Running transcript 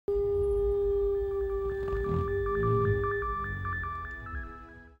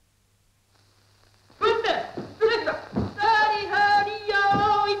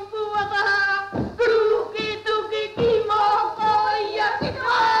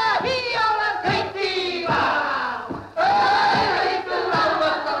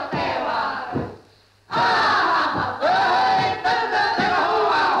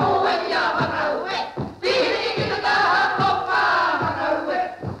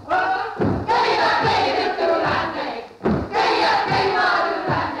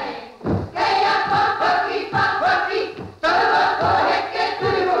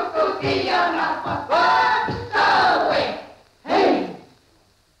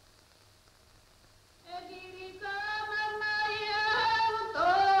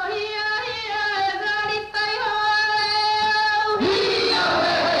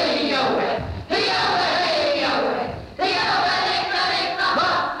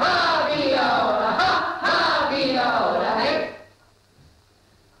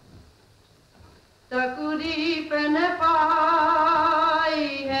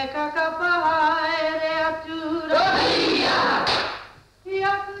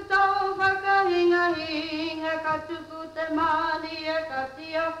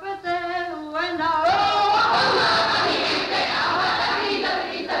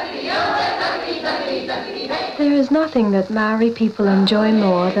There is nothing that Maori people enjoy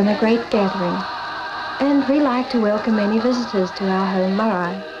more than a great gathering, and we like to welcome many visitors to our home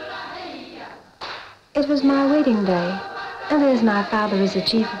marae. It was my wedding day, and as my father is the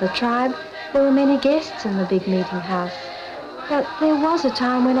chief of the tribe, there were many guests in the big meeting house. But there was a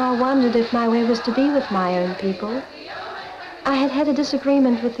time when I wondered if my way was to be with my own people. I had had a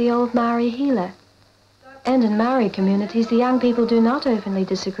disagreement with the old Maori healer, and in Maori communities the young people do not openly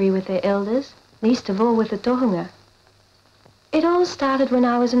disagree with their elders, least of all with the tohunga. It all started when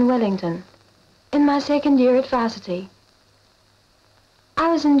I was in Wellington, in my second year at varsity. I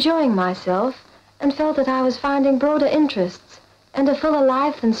was enjoying myself and felt that I was finding broader interests and a fuller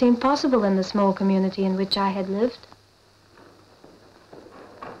life than seemed possible in the small community in which I had lived.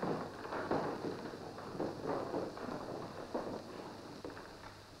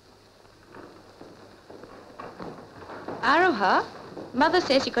 Aroha, Mother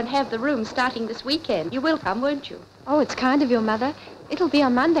says you can have the room starting this weekend. You will come, won't you? Oh, it's kind of your mother. It'll be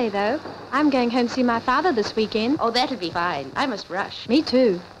on Monday, though. I'm going home to see my father this weekend. Oh, that'll be fine. I must rush. Me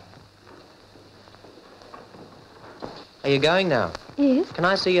too. Are you going now? Yes. Can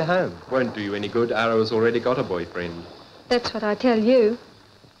I see you home? Won't do you any good. Arrow's already got a boyfriend. That's what I tell you.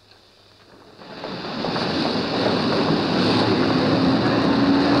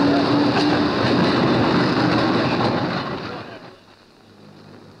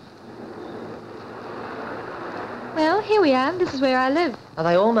 Well, here we are. This is where I live. Are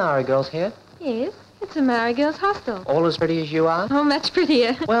they all Maori girls here? Yes, it's a Maori girls' hostel. All as pretty as you are? Oh, much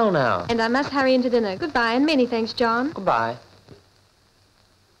prettier. Well, now. And I must hurry into dinner. Goodbye, and many thanks, John. Goodbye.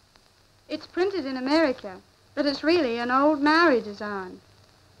 It's printed in America, but it's really an old Maori design.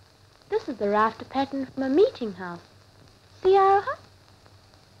 This is the rafter pattern from a meeting house. See, Aroha?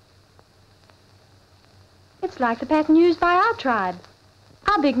 It's like the pattern used by our tribe.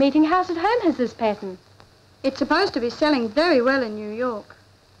 Our big meeting house at home has this pattern. It's supposed to be selling very well in New York.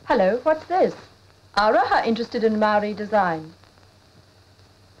 Hello, what's this? Aroha interested in Maori design.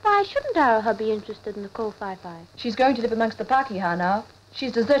 Why shouldn't Aroha be interested in the kōwhaiwhai? She's going to live amongst the Pākehā now.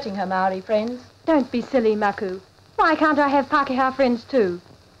 She's deserting her Maori friends. Don't be silly, Maku. Why can't I have Pākehā friends too?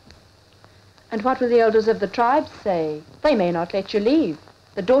 And what will the elders of the tribe say? They may not let you leave.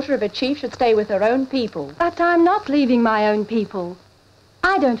 The daughter of a chief should stay with her own people. But I'm not leaving my own people.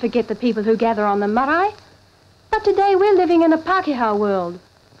 I don't forget the people who gather on the marae. But today we're living in a Pākehā world.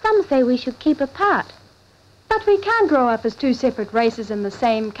 Some say we should keep apart. But we can't grow up as two separate races in the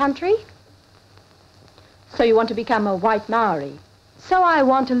same country. So you want to become a white Maori? So I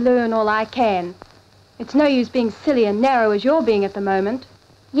want to learn all I can. It's no use being silly and narrow as you're being at the moment.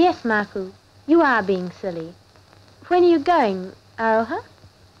 Yes, Maku, you are being silly. When are you going, Aroha?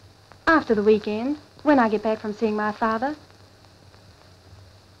 After the weekend, when I get back from seeing my father.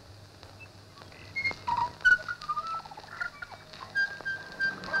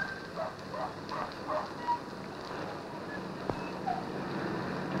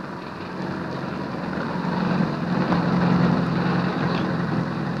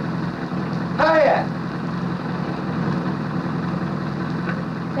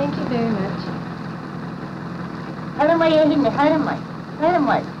 Thank you very much. Is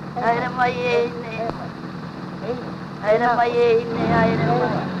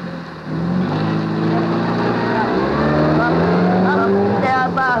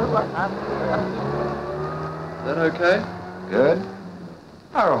that okay? Good.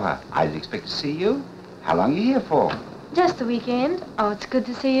 Aroha, I didn't expect to see you. How long are you here for? Just the weekend. Oh, it's good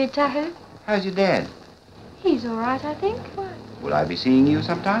to see you, Tahu. How's your dad? He's all right, I think. Will I be seeing you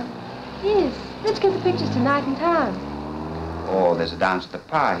sometime? Yes. Let's get the pictures tonight in town. Oh, there's a dance at the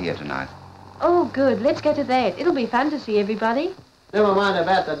Pa here tonight. Oh, good. Let's go to that. It'll be fun to see everybody. Never mind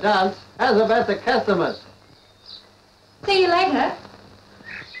about the dance. How's about the customers? See you later.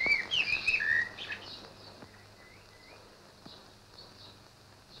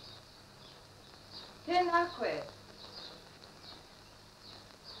 Tenakwe.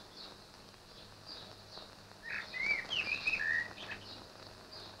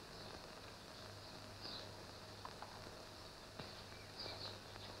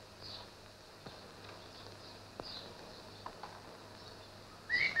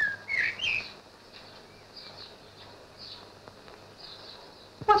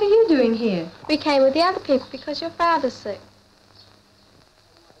 What are you doing here? We came with the other people because your father's sick.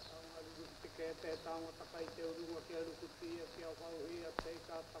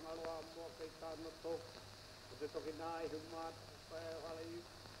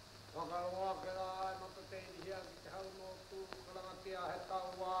 Toka roa ke la, mata te ni hia ki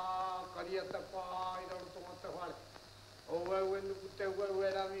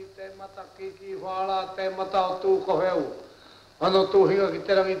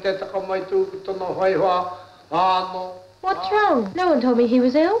What's wrong? No one told me he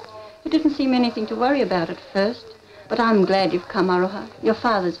was ill. It didn't seem anything to worry about at first. But I'm glad you've come, Aroha. Your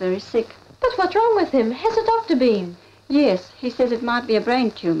father's very sick. But what's wrong with him? Has a doctor been? Yes, he says it might be a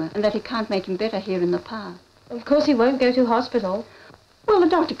brain tumor and that he can't make him better here in the pa. Of course he won't go to hospital. Well, the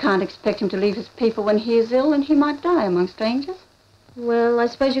doctor can't expect him to leave his people when he is ill, and he might die among strangers. Well, I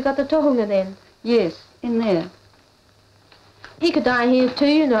suppose you got the tohunga then. Yes, in there. He could die here too,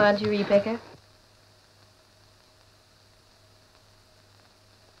 you know, Auntie Rebecca.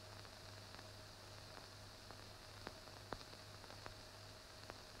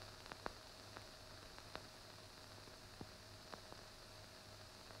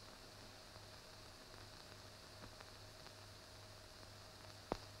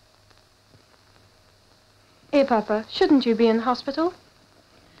 Here, Papa, shouldn't you be in hospital?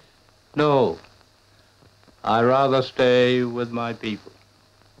 No. I rather stay with my people.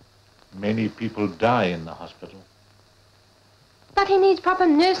 Many people die in the hospital. But he needs proper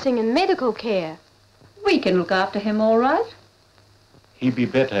nursing and medical care. We can look after him all right. He'd be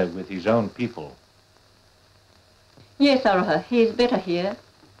better with his own people. Yes, Aroha, he is better here.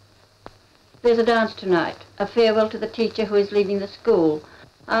 There's a dance tonight, a farewell to the teacher who is leaving the school.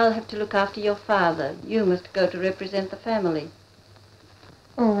 I'll have to look after your father. You must go to represent the family.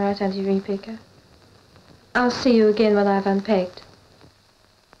 All right, Auntie Rebecca. I'll see you again when I've unpacked.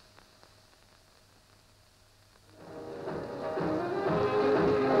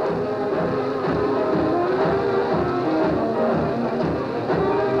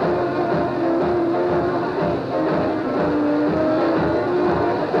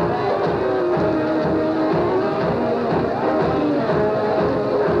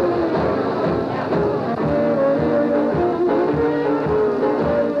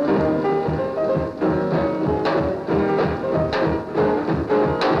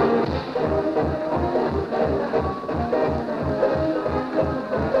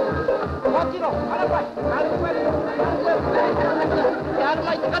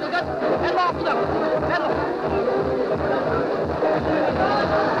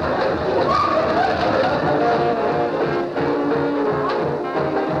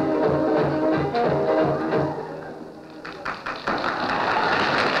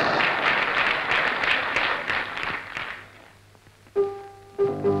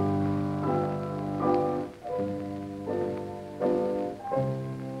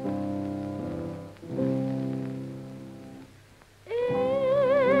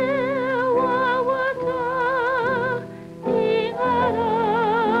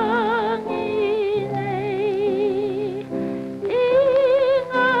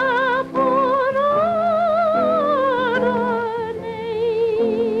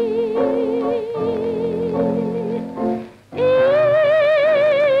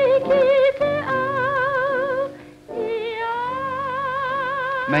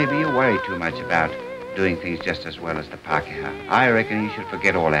 Maybe you worry too much about doing things just as well as the Pākehā. I reckon you should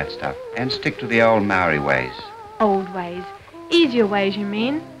forget all that stuff and stick to the old Maori ways. Old ways. Easier ways, you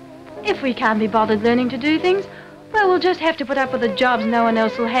mean? If we can't be bothered learning to do things, well, we'll just have to put up with the jobs no one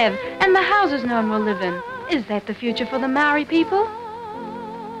else will have and the houses no one will live in. Is that the future for the Maori people?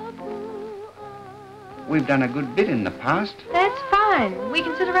 We've done a good bit in the past. That's fine. We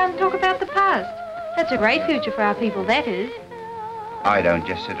can sit around and talk about the past. That's a great future for our people, that is. I don't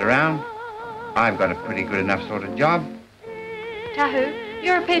just sit around. I've got a pretty good enough sort of job. Tahu,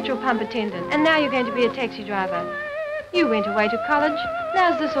 you're a petrol pump attendant, and now you're going to be a taxi driver. You went away to college.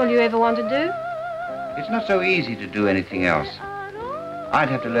 Now is this all you ever want to do? It's not so easy to do anything else. I'd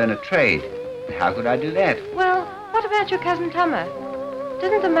have to learn a trade. How could I do that? Well, what about your cousin Tama?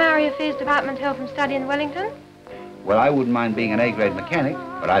 Doesn't the Maori Affairs Department help him study in Wellington? Well, I wouldn't mind being an A-grade mechanic,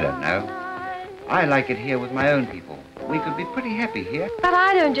 but I don't know. I like it here with my own people. We could be pretty happy here. But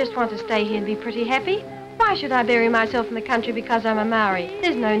I don't just want to stay here and be pretty happy. Why should I bury myself in the country because I'm a Maori?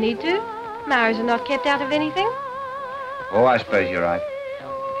 There's no need to. Maoris are not kept out of anything. Oh, I suppose you're right.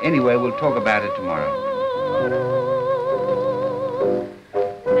 Anyway, we'll talk about it tomorrow.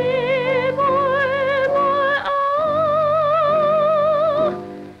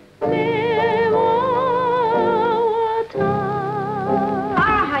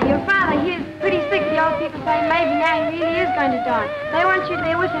 Say maybe now he really is going to die. They want you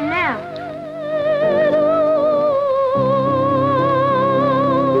there with him now.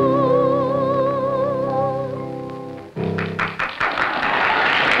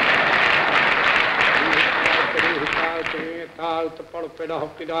 au te paropera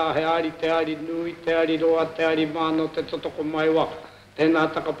hoki rā he ari te ari nui, te ari roa, te ari mano, te totoko mai waka. Tēnā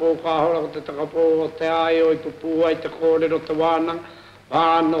takapō ka hora ko te takapō o te ai o i pupu ai te kōrero te wānanga.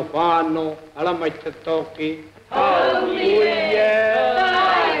 Whāno, whāno, ala mai te toki.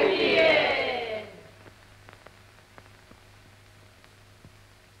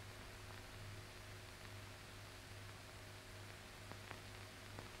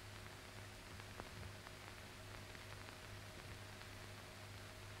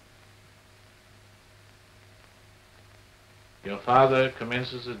 Your father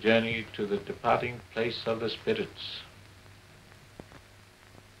commences a journey to the departing place of the spirits.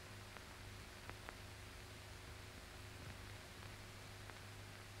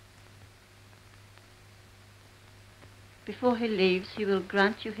 Before he leaves, he will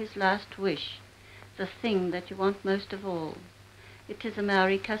grant you his last wish, the thing that you want most of all. It is a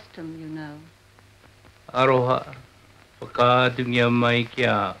Maori custom, you know. Aroha, whakātungia mai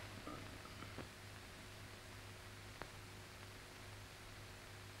kia.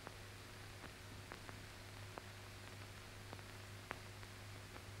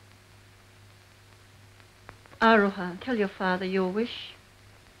 Aroha, tell your father your wish.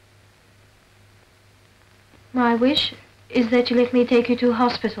 My wish is that you let me take you to a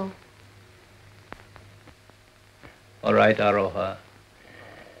hospital. All right, Aroha.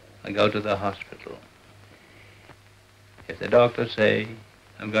 I go to the hospital. If the doctors say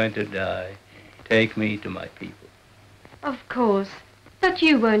I'm going to die, take me to my people. Of course. But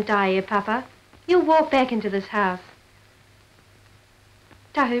you won't die here, Papa. You'll walk back into this house.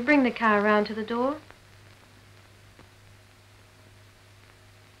 Tahu, bring the car around to the door.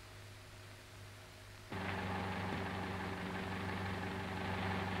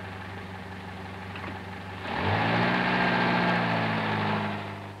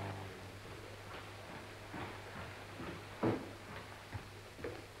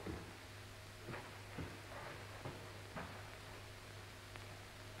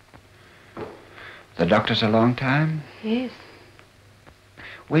 The doctor's a long time? Yes.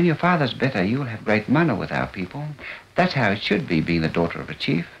 When your father's better, you'll have great mana with our people. That's how it should be, being the daughter of a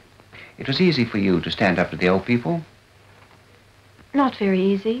chief. It was easy for you to stand up to the old people. Not very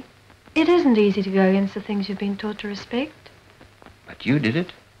easy. It isn't easy to go against the things you've been taught to respect. But you did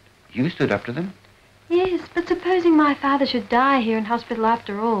it. You stood up to them. Yes, but supposing my father should die here in hospital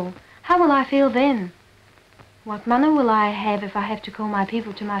after all, how will I feel then? What mana will I have if I have to call my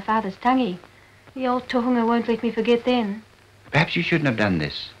people to my father's tangi? The old tohunga won't let me forget then. Perhaps you shouldn't have done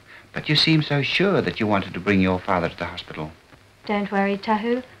this, but you seemed so sure that you wanted to bring your father to the hospital. Don't worry,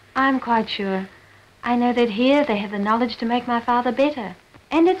 Tahu. I'm quite sure. I know that here they have the knowledge to make my father better.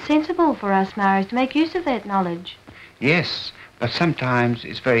 And it's sensible for us Maoris to make use of that knowledge. Yes, but sometimes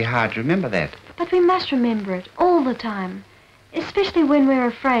it's very hard to remember that. But we must remember it all the time, especially when we're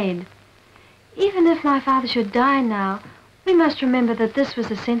afraid. Even if my father should die now, we must remember that this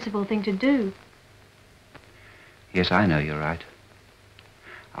was a sensible thing to do. Yes, I know you're right.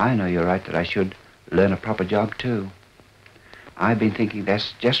 I know you're right that I should learn a proper job, too. I've been thinking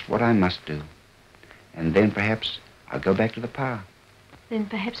that's just what I must do. And then perhaps I'll go back to the pa. Then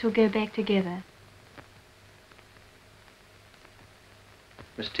perhaps we'll go back together.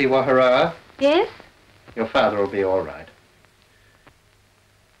 Miss Tiwahara? Yes? Your father will be all right.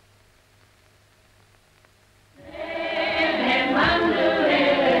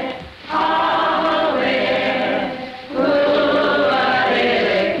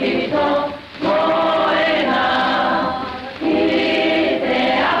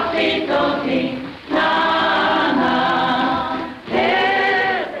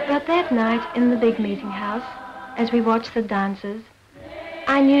 Night in the big meeting house, as we watched the dancers,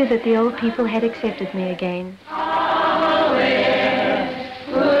 I knew that the old people had accepted me again. I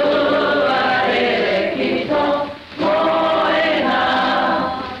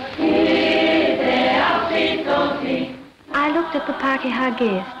looked at the Pākehā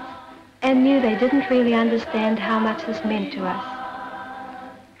guests and knew they didn't really understand how much this meant to us.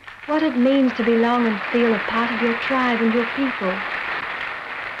 What it means to belong and feel a part of your tribe and your people.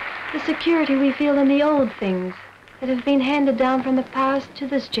 The security we feel in the old things that have been handed down from the past to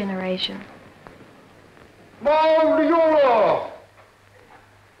this generation. Maori!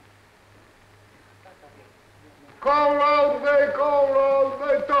 Call out, they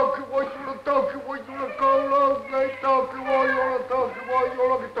talk what you talk, what you call out, they talk what you talk, what you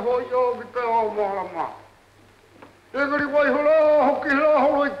look at the whole yog at the old mama. Everybody, hoki la,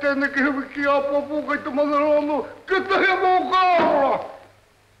 holo, ten, the kibiki up, get the mother on, get the him.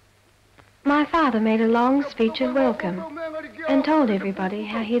 My father made a long speech of welcome and told everybody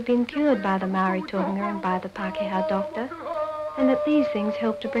how he had been cured by the Maori tohunga and by the Pākehā doctor, and that these things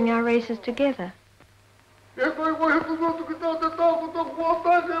help to bring our races together.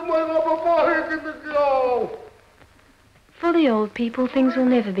 For the old people, things will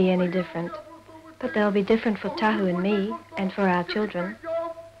never be any different. But they'll be different for Tahu and me, and for our children.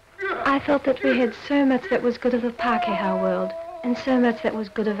 I felt that we had so much that was good of the Pākehā world, and so much that was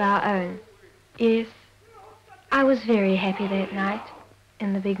good of our own. Yes, I was very happy that night,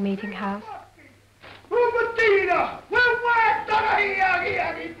 in the big meeting house. We're